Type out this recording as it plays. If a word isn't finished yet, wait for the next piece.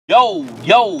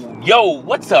Yo,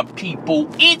 what's up, people?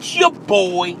 It's your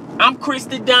boy. I'm Chris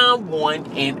the Don One,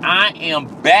 and I am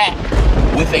back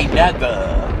with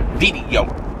another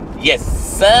video. Yes,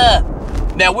 sir.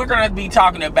 Now, we're going to be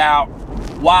talking about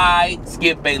why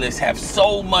Skip Bayless have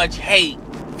so much hate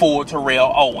for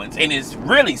Terrell Owens, and it's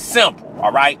really simple,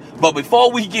 all right? But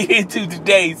before we get into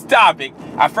today's topic,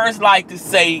 I first like to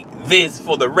say this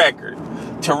for the record.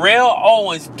 Terrell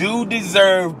Owens do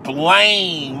deserve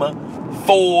blame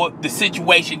for the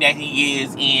situation that he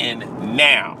is in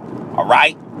now, all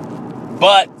right?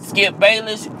 But Skip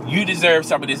Bayless, you deserve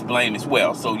some of this blame as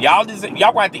well. So y'all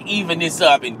got to even this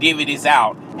up and divvy this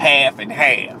out half and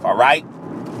half, all right?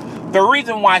 The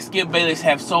reason why Skip Bayless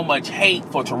have so much hate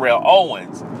for Terrell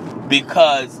Owens,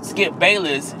 because Skip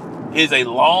Bayless is a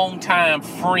longtime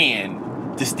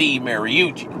friend to Steve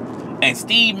Mariucci. And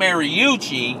Steve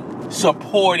Mariucci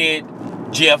supported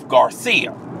Jeff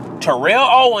Garcia. Terrell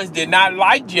Owens did not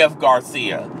like Jeff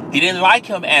Garcia. He didn't like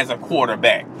him as a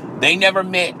quarterback. They never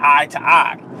met eye to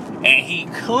eye. And he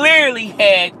clearly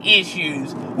had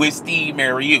issues with Steve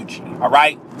Mariucci, all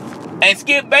right? And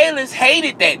Skip Bayless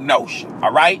hated that notion,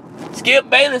 all right?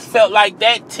 Skip Bayless felt like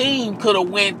that team could have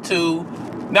went to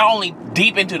not only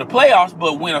deep into the playoffs,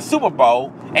 but win a Super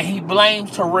Bowl, and he blames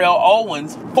Terrell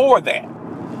Owens for that.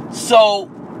 So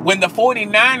when the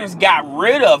 49ers got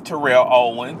rid of Terrell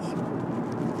Owens,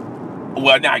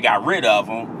 well, not got rid of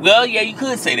him. Well, yeah, you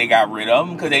could say they got rid of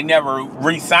him because they never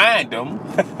re-signed him.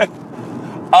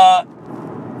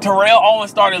 Terrell Owens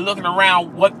started looking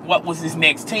around what was his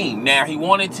next team. Now, he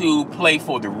wanted to play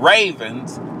for the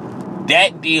Ravens.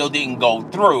 That deal didn't go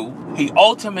through. He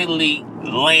ultimately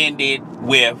landed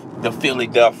with the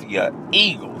Philadelphia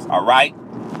Eagles, all right?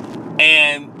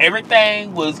 And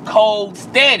everything was cold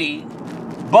steady,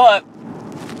 but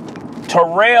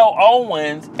Terrell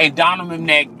Owens and Donovan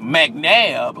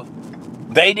McNabb,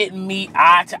 they didn't meet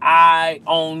eye to eye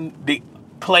on the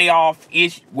playoff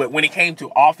issue when it came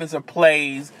to offensive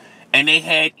plays, and they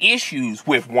had issues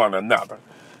with one another.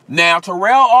 Now,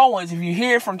 Terrell Owens, if you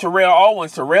hear from Terrell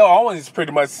Owens is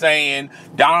pretty much saying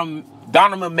Donovan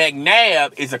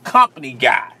McNabb is a company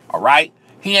guy, all right?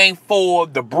 He ain't for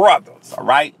the brothers, all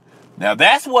right? Now,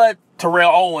 that's what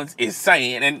Terrell Owens is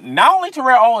saying. And not only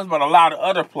Terrell Owens, but a lot of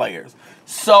other players.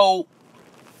 So,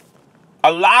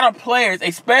 a lot of players,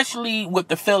 especially with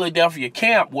the Philadelphia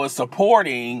camp, was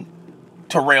supporting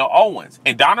Terrell Owens.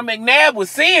 And Donovan McNabb was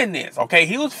seeing this, okay?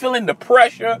 He was feeling the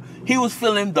pressure. He was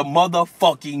feeling the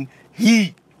motherfucking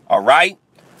heat, all right?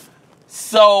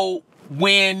 So,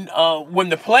 when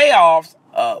the playoffs,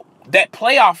 that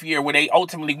playoff year where they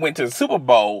ultimately went to the Super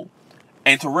Bowl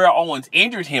and Terrell Owens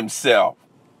injured himself,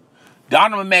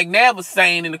 Donovan McNabb was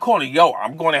saying in the corner, yo,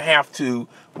 I'm going to have to,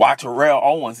 while Terrell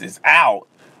Owens is out,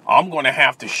 I'm going to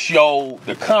have to show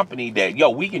the company that, yo,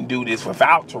 we can do this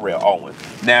without Terrell Owens.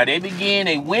 Now, they began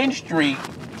a win streak,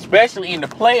 especially in the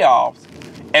playoffs,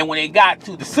 and when they got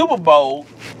to the Super Bowl,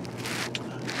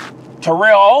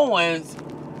 Terrell Owens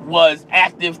was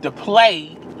active to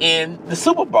play in the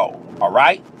Super Bowl, all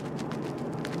right?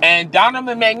 And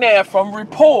Donovan McNabb, from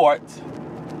reports,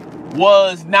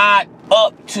 was not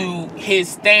up to his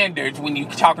standards when you're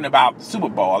talking about the Super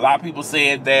Bowl. A lot of people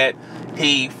said that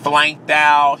he flanked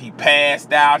out, he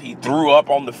passed out, he threw up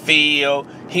on the field.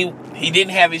 He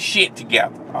didn't have his shit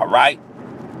together, all right?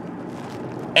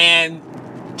 And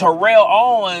Terrell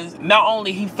Owens, not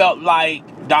only he felt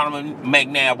like Donovan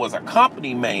McNabb was a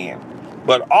company man,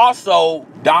 but also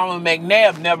Donovan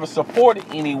McNabb never supported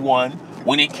anyone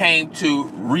when it came to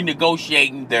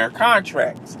renegotiating their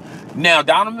contracts. Now,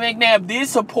 Donovan McNabb did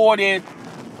supported,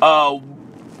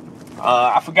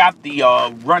 I forgot the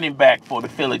running back for the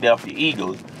Philadelphia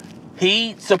Eagles.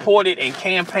 He supported and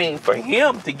campaigned for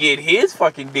him to get his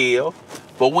fucking deal.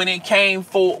 But when it came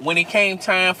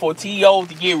time for T.O.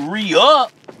 to get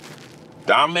re-up,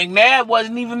 Donovan McNabb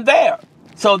wasn't even there.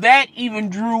 So that even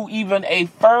drew even a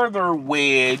further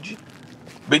wedge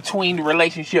between the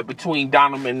relationship between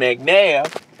Donovan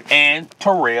McNabb and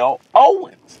Terrell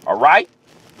Owens, all right?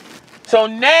 So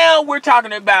now we're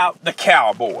talking about the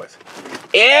Cowboys.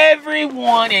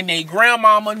 Everyone and their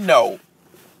grandmama know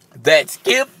that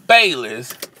Skip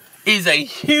Bayless is a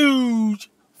huge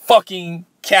fucking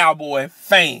Cowboy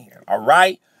fan, all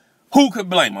right? Who could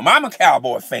blame him? I'm a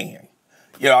Cowboy fan,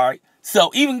 you know, all right?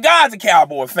 So even God's a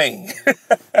Cowboy fan.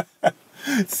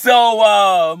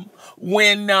 So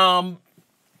when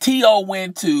T.O.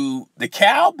 went to the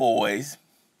Cowboys,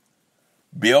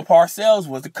 Bill Parcells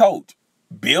was the coach.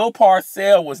 Bill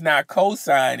Parcells was not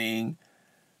co-signing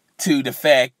to the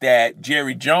fact that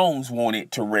Jerry Jones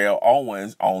wanted Terrell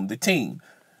Owens on the team.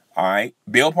 All right.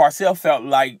 Bill Parcells felt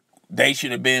like they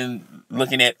should have been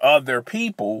looking at other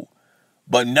people.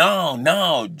 But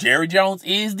no, Jerry Jones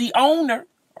is the owner,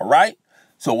 all right?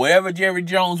 So wherever Jerry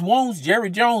Jones wants, Jerry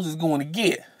Jones is going to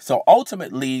get. So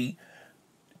ultimately,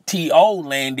 T.O.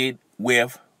 landed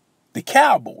with the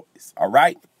Cowboys, all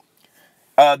right?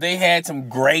 They had some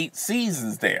great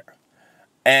seasons there.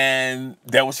 And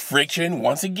there was friction,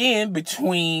 once again,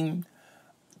 between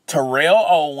Terrell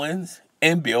Owens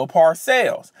and Bill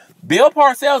Parcells. Bill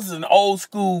Parcells is an old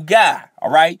school guy,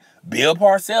 all right? Bill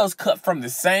Parcells cut from the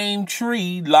same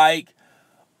tree like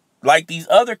these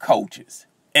other coaches.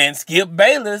 And Skip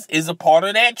Bayless is a part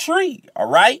of that tree, all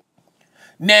right?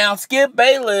 Now, Skip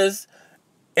Bayless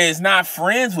is not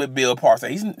friends with Bill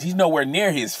Parcells. He's nowhere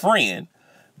near his friend.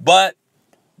 But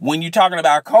when you're talking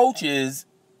about coaches,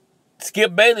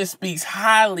 Skip Bayless speaks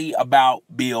highly about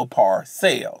Bill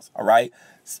Parcells, all right?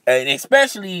 And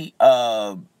especially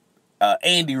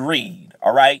Andy Reid,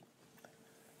 all right?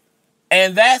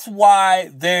 And that's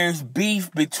why there's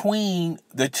beef between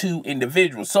the two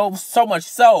individuals. So much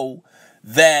so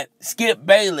that Skip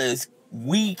Bayless,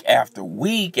 week after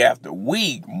week after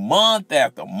week, month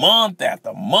after month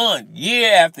after month,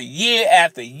 year after year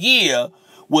after year,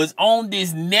 was on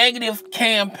this negative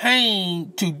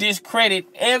campaign to discredit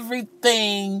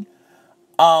everything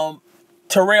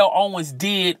Terrell Owens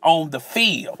did on the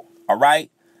field, all right?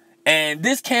 And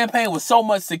this campaign was so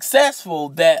much successful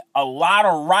that a lot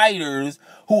of writers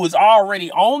who was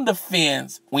already on the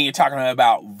fence when you're talking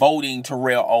about voting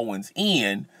Terrell Owens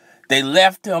in, they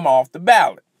left him off the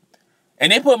ballot.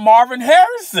 And they put Marvin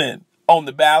Harrison on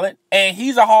the ballot, and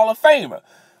he's a Hall of Famer.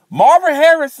 Marvin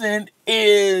Harrison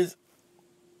is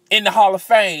in the Hall of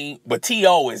Fame, but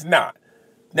T.O. is not.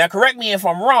 Now, correct me if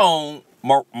I'm wrong,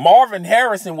 Marvin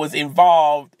Harrison was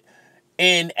involved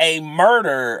in a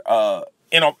murder,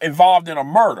 involved in a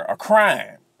murder, a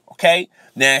crime, okay?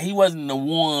 Now, he wasn't the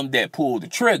one that pulled the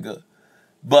trigger,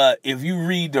 but if you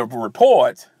read the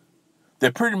reports,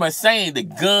 they're pretty much saying the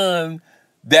gun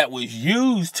that was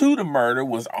used to the murder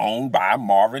was owned by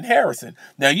Marvin Harrison.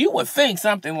 Now, you would think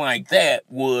something like that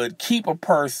would keep a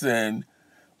person,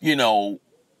 you know,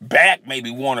 back maybe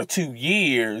 1 or 2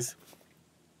 years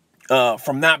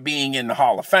from not being in the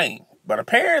Hall of Fame. But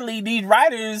apparently these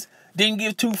writers didn't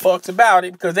give 2 fucks about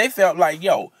it because they felt like,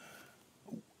 yo,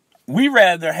 we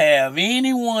rather have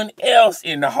anyone else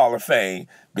in the Hall of Fame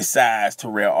besides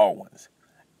Terrell Owens.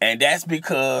 And that's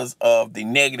because of the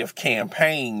negative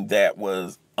campaign that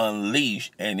was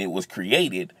unleashed, and it was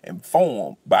created and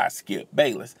formed by Skip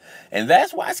Bayless. And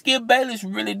that's why Skip Bayless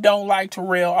really don't like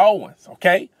Terrell Owens,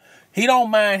 okay? He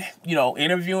don't mind, you know,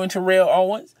 interviewing Terrell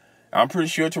Owens. I'm pretty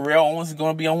sure Terrell Owens is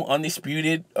going to be on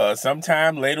Undisputed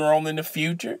sometime later on in the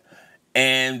future.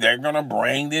 And they're going to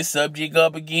bring this subject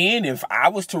up again. If I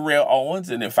was Terrell Owens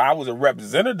and if I was a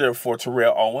representative for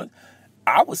Terrell Owens,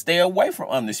 I would stay away from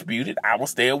Undisputed. I would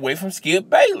stay away from Skip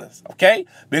Bayless, okay?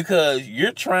 Because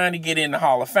you're trying to get in the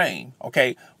Hall of Fame,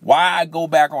 okay? Why go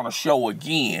back on a show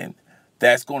again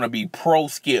that's going to be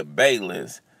pro-Skip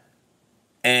Bayless?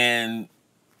 And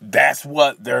that's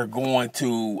what they're going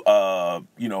to,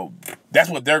 you know, that's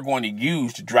what they're going to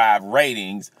use to drive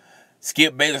ratings.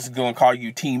 Skip Bayless is going to call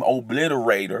you Team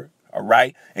Obliterator, all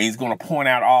right? And he's going to point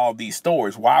out all these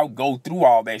stories. Why go through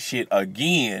all that shit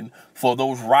again for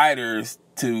those writers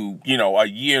to, you know, a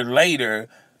year later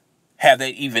have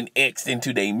that even etched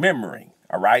into their memory,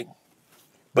 all right?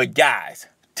 But guys,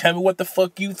 tell me what the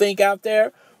fuck you think out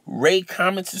there. Rate,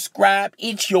 comment, subscribe.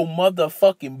 It's your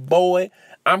motherfucking boy.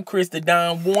 I'm Chris the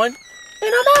Don 1, and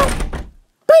I'm out.